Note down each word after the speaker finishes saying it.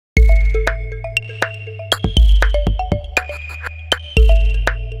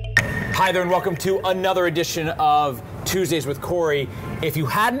Hi there and welcome to another edition of Tuesdays with Corey. If you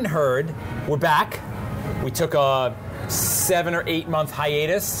hadn't heard, we're back. We took a 7 or 8 month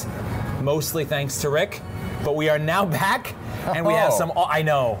hiatus, mostly thanks to Rick, but we are now back and we have some, I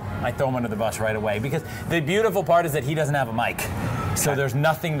know, I throw him under the bus right away because the beautiful part is that he doesn't have a mic. So there's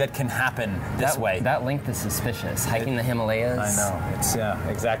nothing that can happen this way. That length is suspicious. Hiking the Himalayas. I know, yeah,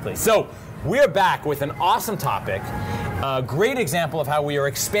 exactly. So we're back with an awesome topic. A great example of how we are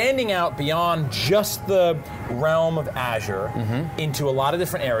expanding out beyond just the realm of Azure into a lot of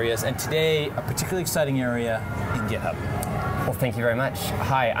different areas, and today a particularly exciting area in GitHub. Well, thank you very much.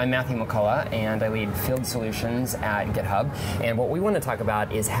 Hi, I'm Matthew McCullough, and I lead field solutions at GitHub. And what we want to talk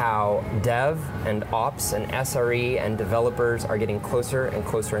about is how dev and ops and SRE and developers are getting closer and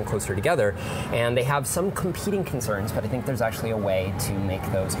closer and closer together. And they have some competing concerns, but I think there's actually a way to make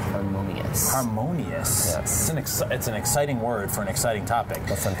those harmonious. Harmonious? Yes. It's an exciting word for an exciting topic.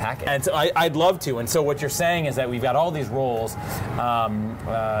 Let's unpack it. And so I'd love to. And so what you're saying is that we've got all these roles,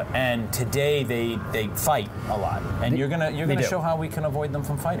 and today they fight a lot. And you're gonna show how we can avoid them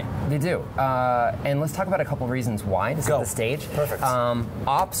from fighting. They do. And let's talk about a couple of reasons why to set the stage. Perfect.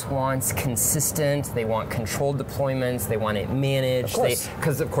 Ops wants consistent, they want controlled deployments, they want it managed.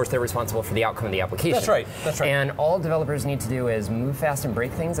 Because of course they're responsible for the outcome of the application. That's right. And all developers need to do is move fast and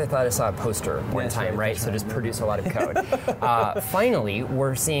break things. I thought I saw a poster one time, right? So just produce a lot of code. Finally,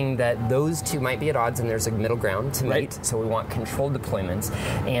 we're seeing that those two might be at odds and there's a middle ground to meet. So we want controlled deployments.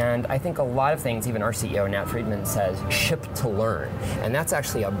 And I think a lot of things, even our CEO, Nat Friedman, says, ship to learn. And that's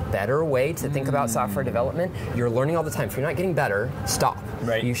actually a better way to think about software development. You're learning all the time. If you're not getting better, stop.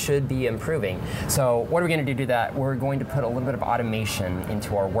 Right. You should be improving. So what are we going to do that? We're going to put a little bit of automation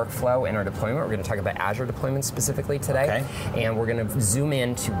into our workflow and our deployment. We're going to talk about Azure deployments specifically today. Okay. And we're going to zoom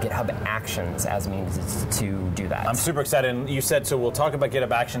into GitHub Actions as a means to do that. I'm super excited. And you said, so we'll talk about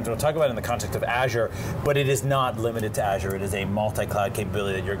GitHub Actions. We'll talk about it in the context of Azure, but it is not limited to Azure. It is a multi-cloud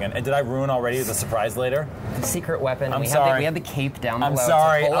capability that you're going to... And did I ruin already the surprise later? The secret weapon. I'm sorry. We have the cape down below. I'm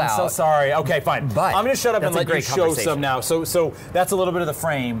sorry. I'm so sorry. Okay, fine. But I'm going to shut up and let you show some now. So that's a little bit of the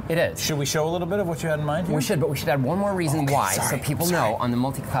frame. It is. Should we show a little bit of what you had in mind here? We should, but we should add one more reason why, so people know on the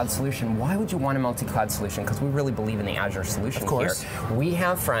multi-cloud solution, why would you want a multi-cloud solution? Because we really believe in the Azure solution here. We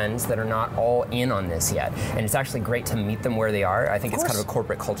have friends that are not all in on this yet, and it's actually great to meet them where they are. I think it's kind of a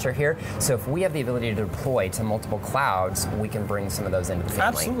corporate culture here. So if we have the ability to deploy to multiple clouds, we can bring some of those into the family.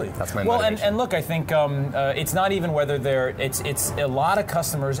 Absolutely. That's my motivation. And look, I think it's not even whether it's a lot of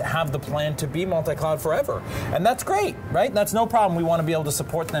customers have the plan to be multi-cloud forever, and that's great, right? That's no problem. We want to be able to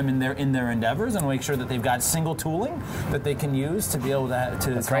support them in their endeavors and make sure that they've got single tooling that they can use to be able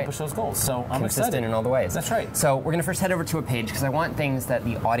to accomplish those goals. So I'm consistent in all the ways. That's right. So we're going to first head over to a page because I want things that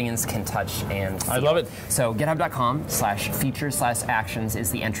the audience can touch and feel. I love it. So github.com/features/actions is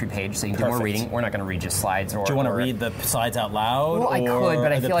the entry page, so you can do more reading. We're not going to read just slides. Or do you want to read the slides out loud? Well, I could,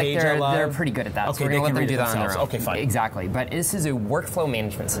 but I feel like they're pretty good at that. Okay, so we're going to let them do that on their own. Okay, fine. Exactly. But this is a workflow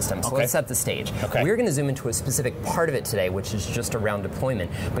management system, so let's set the stage. Okay. We're going to zoom into a specific part of it today, which is just around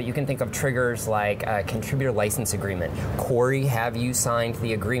deployment. But you can think of triggers like a contributor license agreement. Corey, have you signed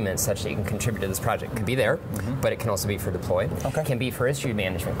the agreement such that you can contribute to this project? It could be there, but it can also be for deploy. It can be for issue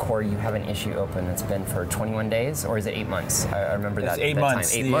management. Corey, you have an issue open that's been for 21 days, or is it 8 months? I remember that. It's 8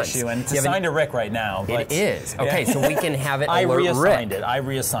 months, the issue, and it's assigned to Rick right now. It is. Okay, so we can have it I alert reassigned Rick. it. I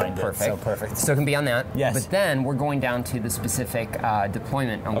reassigned it. Perfect. So perfect. So it can be on that. Yes. But then we're going down to the specific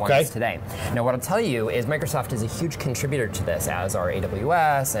deployment on ones today. Now what I'll tell you is Microsoft is a huge contributor to this, as are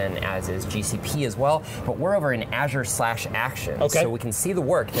AWS and as is GCP as well. But we're over in Azure/Actions. So we can see the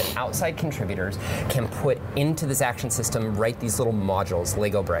work that outside contributors can put into this action system, write these little modules,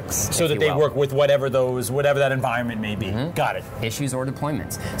 Lego bricks. So that they work with whatever that environment may be. Got it. Issues or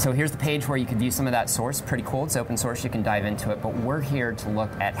deployments. So here's the page where you can view some of that source. Pretty cool. It's open source. You can dive into it. But we're here to look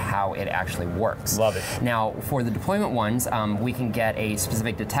at how it actually works. Love it. Now, for the deployment ones, we can get a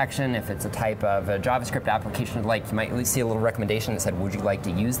specific detection. If it's a type of a JavaScript application like, you might at least see a little recommendation that said, would you like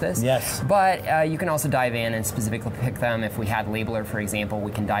to use this? Yes. But you can also dive in and specifically pick them. If we had Labeler, for example,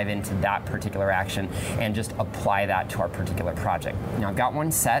 we can dive into that particular action and just apply that to our particular project. Now, I've got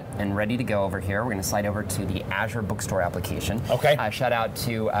one set and ready to go over here. We're going to slide over to the Azure Bookstore application. Shout out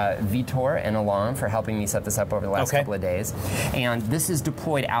to Vitor and Alon for helping me set this up over the last couple of days. And this is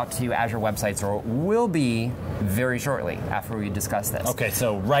deployed out to Azure websites, or will be very shortly after we discuss this. Okay,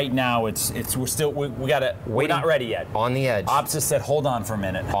 so right now we're not ready yet. On the edge. Ops is said, hold on for a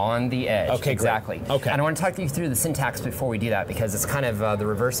minute. On the edge. Okay, exactly. Great. Okay. And I want to talk you through the syntax before we do that, because it's kind of the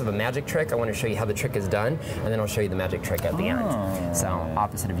reverse of a magic trick. I want to show you how the trick is done, and then I'll show you the magic trick at the end. So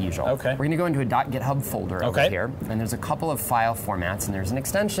opposite of usual. Okay. We're going to go into a .github folder over here, and there's a couple of file formats, and there's an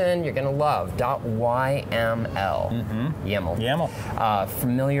extension you're going to love, .yml. YAML.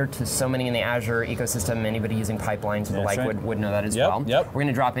 Familiar to so many in the Azure ecosystem. Anybody using pipelines or the like would know that as well. Yep. We're going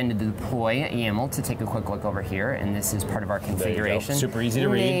to drop into the deploy YAML to take a quick look over here, and this is part of our configuration. Super easy to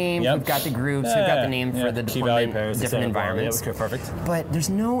read. We've got the groups, we've got the name for the deployment, different environments. Okay, perfect. But there's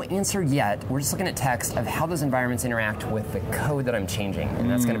no answer yet. We're just looking at text of how those environments interact with the code that I'm changing, and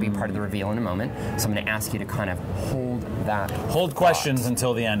that's going to be part of the reveal in a moment. So I'm going to ask you to kind of hold that Hold questions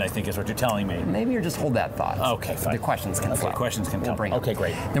until the end, I think is what you're telling me. Maybe you're just hold that thought. Okay, fine. The questions can flow. Questions can come. Okay,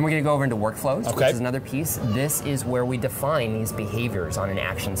 great. Then we're going to go over into workflows, which is another piece. This is where we define these behaviors on an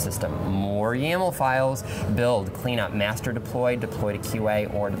action system. More YAML files, build, clean up, master deploy, deploy to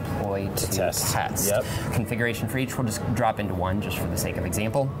QA, or deploy to test. Yep. Configuration for each, we'll just drop into one just for the sake of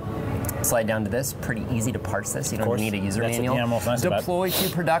example. Slide down to this. Pretty easy to parse this. You don't need a user manual. Deploy to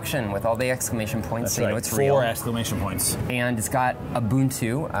production with all the exclamation points, so you know it's real. 4 exclamation points. And it's got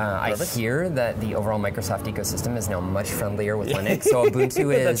Ubuntu. I hear that the overall Microsoft ecosystem is now much friendlier with Linux. So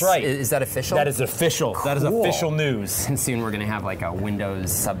Ubuntu is. That's right. Is that official? That is official. Cool. That is official news. And soon we're going to have like a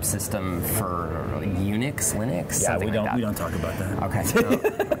Windows subsystem for Unix, Linux. Yeah, we don't talk about that. Okay.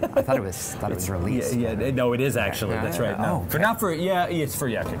 I thought it was released. No, it is actually. That's right. No, it's for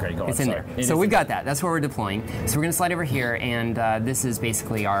okay, great. Go on. It's in there. So we've got that. That's where we're deploying. So we're going to slide over here, and this is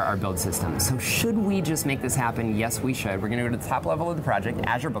basically our build system. So should we just make this happen? Yes, we should. We're going to go to the top level of the project,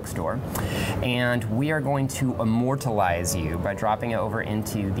 Azure Bookstore, and we are going to immortalize you by dropping it over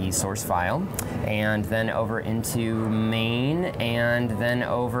into the source file, and then over into main, and then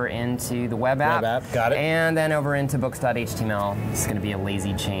over into the web app. Got it. And then over into books.html. It's going to be a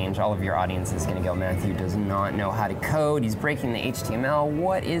lazy change. All of your audience is going to go, Matthew does not know how to code. He's breaking the HTML.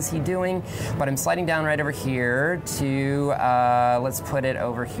 What is he doing? But I'm sliding down right over here to, let's put it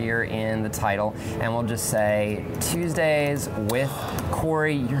over here in the title, and we'll just say, Tuesdays with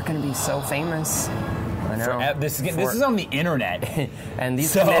Corey. You're going to be so famous. I know. This is on the internet. And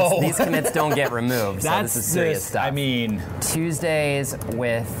these commits don't get removed, so this is serious stuff. I mean, Tuesdays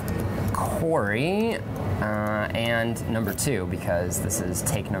with Corey. And number 2, because this is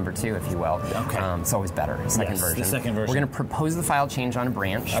take number 2, if you will. Okay. It's always better. Second version. The second version. We're going to propose the file change on a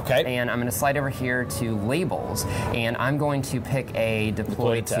branch. Okay. And I'm going to slide over here to labels, and I'm going to pick a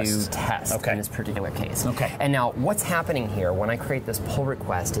deploy to test in this particular case. Okay. And now, what's happening here when I create this pull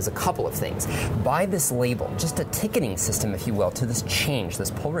request is a couple of things. By this label, just a ticketing system, if you will, to this change,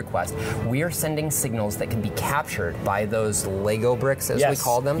 this pull request, we are sending signals that can be captured by those Lego bricks, as we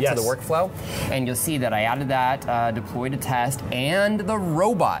call them, to the workflow. And you'll see that I added that, deploy to test, and the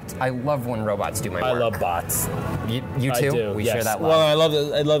robot. I love when robots do my work. I love bots. You too? I do, we share that love.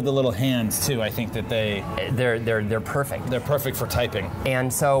 Well, I love the little hands too. I think that they're perfect. They're perfect for typing.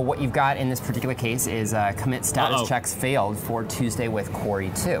 And so what you've got in this particular case is commit status checks failed for Tuesday with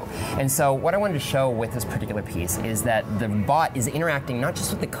Corey 2. And so what I wanted to show with this particular piece is that the bot is interacting not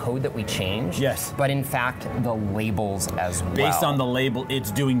just with the code that we changed, but in fact the labels as well. Based on the label,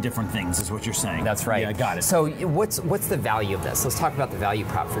 it's doing different things, is what you're saying. That's right. Yeah, I got it. So what's the value of this? Let's talk about the value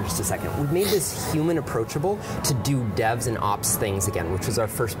prop for just a second. We've made this human approachable to do devs and ops things again, which was our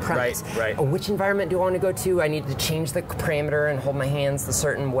first premise. Right. Which environment do I want to go to? I need to change the parameter and hold my hands a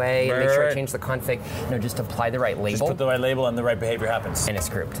certain way and make sure I change the config. No, just apply the right label. Just put the right label and the right behavior happens. And it's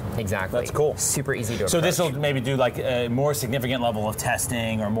grouped. Exactly. That's cool. Super easy to approach. So this will maybe do like a more significant level of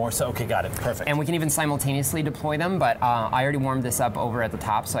testing or more so. Okay, got it. Perfect. And we can even simultaneously deploy them, but I already warmed this up over at the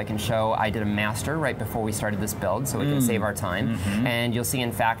top so I can show I did a master right before we started this build so we can save our time. And you'll see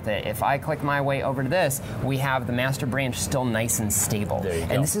in fact that if I click my way over to this, we have the master branch still nice and stable. There you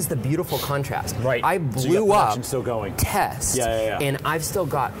go. And this is the beautiful contrast. Right. I blew up still going. test, and I've still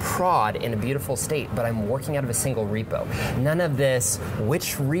got prod in a beautiful state, but I'm working out of a single repo. None of this,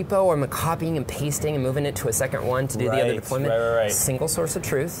 which repo am I copying and pasting and moving it to a second one to do the other deployment. Right. Single source of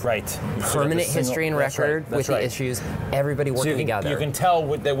truth. Right. Permanent history and record with the issues. Everybody working together. You can tell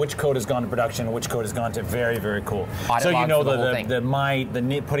which code has gone to production, which code has gone to very, very cool. Audit so you know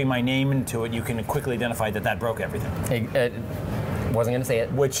the putting my name into it, you can quickly identify that broke everything. Wasn't going to say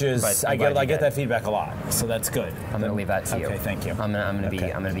it. Which is, I get that feedback a lot, so that's good. I'm going to leave that to you. Okay, thank you. I'm going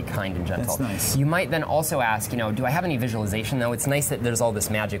to be kind and gentle. That's nice. You might then also ask, do I have any visualization though? It's nice that there's all this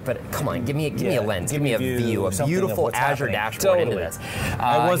magic, but come on, give me a lens, give me a view, a beautiful Azure dashboard into this.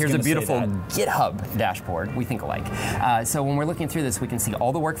 Here's a beautiful GitHub dashboard. We think alike. So when we're looking through this, we can see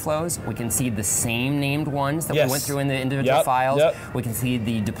all the workflows. We can see the same named ones that we went through in the individual files. We can see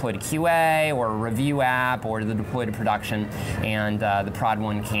the deploy to QA or review app or the deploy to production. And the prod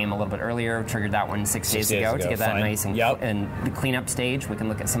one came a little bit earlier, triggered that one 6 days ago to get that nice and the cleanup stage. We can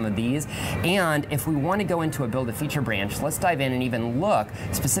look at some of these. And if we want to go into a build a feature branch, let's dive in and even look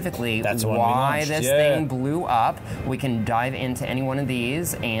specifically why this thing blew up. We can dive into any one of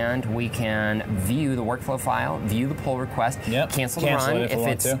these and we can view the workflow file, view the pull request, cancel the run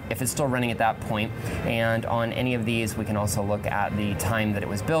if it's still running at that point. And on any of these, we can also look at the time that it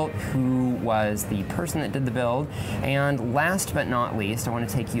was built, who was the person that did the build. And last but not least, I want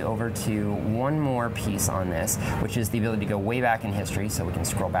to take you over to one more piece on this, which is the ability to go way back in history. So we can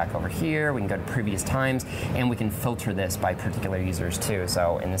scroll back over here, we can go to previous times, and we can filter this by particular users too.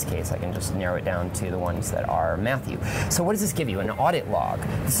 So in this case, I can just narrow it down to the ones that are Matthew. So what does this give you? An audit log.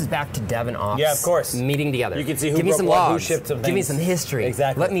 This is back to dev and ops meeting together. You can see who give me some what, logs, who shipped some things. Give me some history.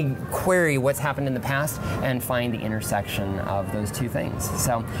 Exactly. Let me query what's happened in the past and find the intersection of those two things.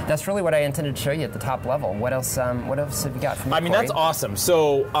 So that's really what I intended to show you at the top level. What else have you got from me, I mean, Corey? that's awesome.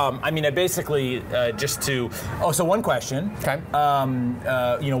 So, I basically, so one question. Okay.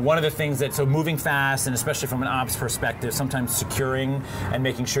 One of the things so moving fast, and especially from an ops perspective, sometimes securing and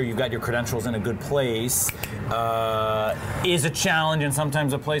making sure you've got your credentials in a good place is a challenge, and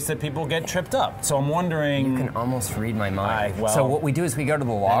sometimes a place that people get tripped up. So I'm wondering. You can almost read my mind. So what we do is we go to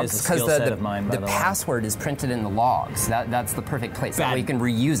the logs, because the password is printed in the logs. That's the perfect place. That way you can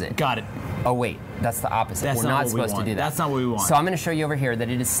reuse it. Got it. Oh wait, that's the opposite. We're not supposed to do that. That's not what we want. So I'm going to show you over here that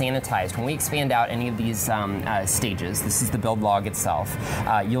it is sanitized. When we expand out any of these stages, this is the build log itself,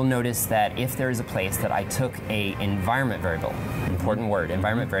 you'll notice that if there is a place that I took a environment variable, important word,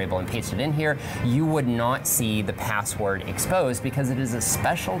 environment variable, and pasted it in here, you would not see the password exposed because it is a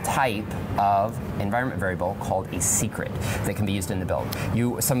special type of environment variable called a secret that can be used in the build.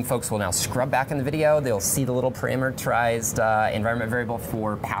 Some folks will now scrub back in the video. They'll see the little parameterized environment variable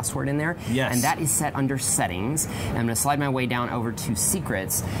for password in there. Yes. And that is set under settings. And I'm going to slide my way down over to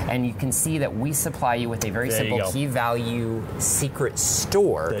secrets, and you can see that we supply you with a very simple key value secret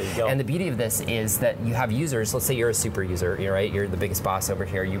store. There you go. And the beauty of this is that you have users. Let's say you're a super user, you're the biggest boss over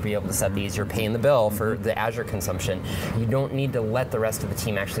here. You'll be able to set these. You're paying the bill for the Azure consumption. You don't need to let the rest of the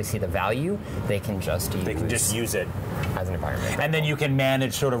team actually see the value. They can just use it as an environment. And then you can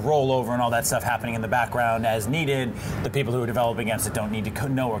manage sort of rollover and all that stuff happening in the background as needed. The people who are developing against it don't need to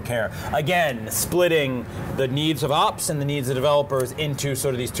know or care. Again, splitting the needs of ops and the needs of developers into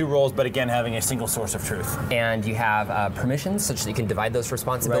sort of these two roles, but again, having a single source of truth. And you have permissions such that you can divide those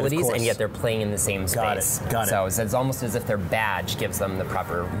responsibilities, and yet they're playing in the same space. Got it. So it's almost as if their badge gives them the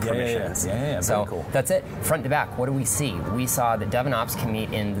proper permissions. Yeah, so very cool. That's it. Front to back, what do we see? We saw that dev and ops can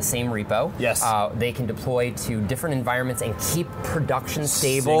meet in the same repo. Yes. They can deploy to different environments and keep production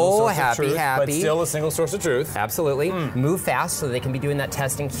stable, happy. But still a single source of truth. Absolutely. Move fast so they can be doing that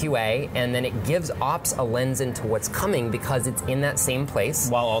testing QA, and then it gives ops a lens into what's coming because it's in that same place.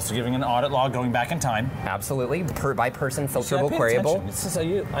 While also giving an audit log going back in time. Absolutely. By person, filterable, queryable. This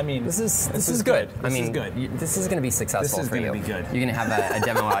is good. This is going to be successful for you. This is going to be good. You're going to have a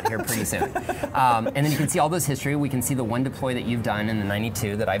demo out here pretty soon. And then you can see all those history. We can see the one deploy that you've done in the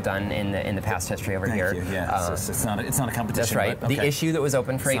 92 that I've done in the past history over here. Thank you. Yeah, it's not a competition. That's right. But, okay. The issue that was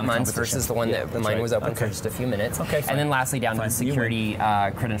open for 8 months versus the one that mine was open for just a few minutes. Okay, fine. And then lastly, down to the security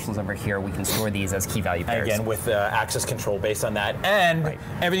credentials over here, we can store these as key value pairs. Again, with access control based on that. And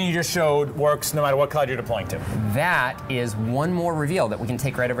everything you just showed works no matter what cloud you're deploying to. That is one more reveal that we can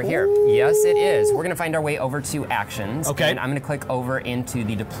take right over here. Yes, it is. We're going to find our way over to Actions. Okay. And I'm going to click over into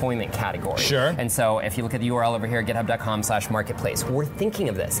the deployment category. Sure. And so if you look at the URL over here, github.com/marketplace, we're thinking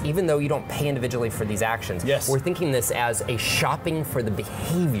of this, even though you don't pay individually for these actions, we're thinking this as a shopping for the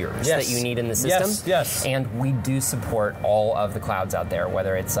behaviors that you need in the system. Yes. And we do support all of the clouds out there,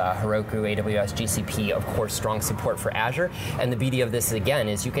 whether it's Heroku, AWS, GCP, of course, strong support for Azure. And the beauty of this, again,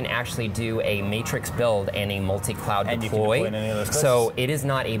 is you can actually do a matrix build and a multi-cloud deploy. You can deploy in any of those places. So it is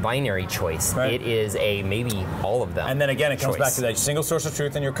not a binary choice. Right. It is a maybe all of them. And then again, it comes back to that single source of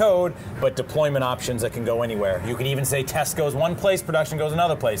truth in your code, but deployment options that can go anywhere. You can even say test goes one place, production goes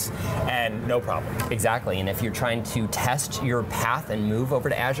another place, and no problem. Exactly. And if you're trying trying to test your path and move over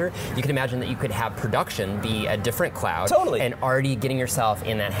to Azure, you can imagine that you could have production be a different cloud. Totally. And already getting yourself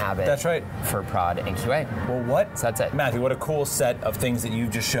in that habit. That's right. For prod and QA. Well, what? So that's it. Matthew, what a cool set of things that you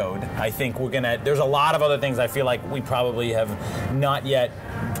just showed. I think there's a lot of other things I feel like we probably have not yet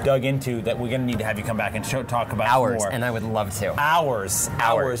dug into that we're going to need to have you come back and talk about Hours, more. and I would love to. Hours.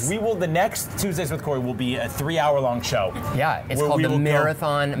 The next Tuesdays with Corey will be a 3-hour-long show. Yeah, it's called the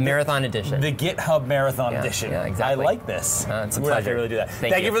Marathon Edition. The GitHub Marathon Edition. Yeah, exactly. I like this. It's a We're going to have to pleasure. really do that.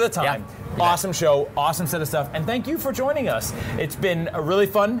 Thank you for the time. Yeah, awesome show, awesome set of stuff, and thank you for joining us. It's been really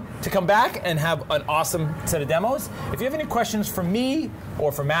fun to come back and have an awesome set of demos. If you have any questions for me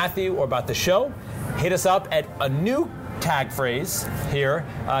or for Matthew or about the show, hit us up at a new tag phrase here.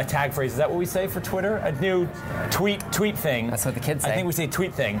 Tag phrase, is that what we say for Twitter? A new tweet thing. That's what the kids say. I think we say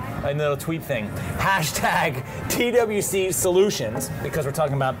tweet thing, a little tweet thing. Hashtag TWC Solutions, because we're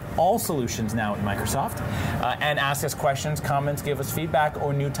talking about all solutions now at Microsoft. And ask us questions, comments, give us feedback,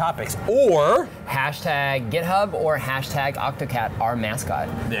 or new topics. Or hashtag GitHub or hashtag Octocat, our mascot.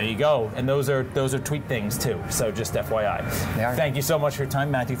 There you go. And those are tweet things too. So just FYI. They are. Thank you so much for your time,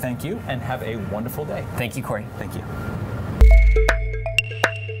 Matthew. Thank you, and have a wonderful day. Thank you, Corey. Thank you.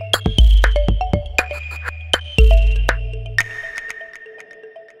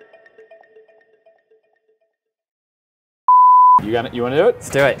 You want to do it? Let's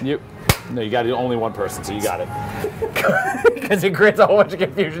do it. No, you got to do only one person, so you got it. Because it creates a whole bunch of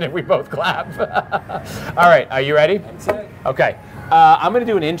confusion if we both clap. All right, are you ready? I'm set. Okay. I'm going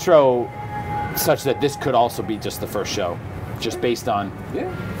to do an intro such that this could also be just the first show, just based on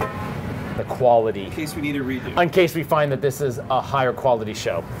the quality. In case we need a redo. In case we find that this is a higher quality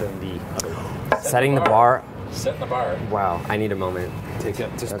show than the other one. Setting the bar. Setting the bar. Wow, I need a moment.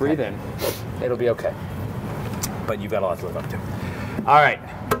 Just breathe in. It'll be okay. But you've got a lot to live up to. All right.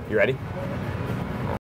 You ready?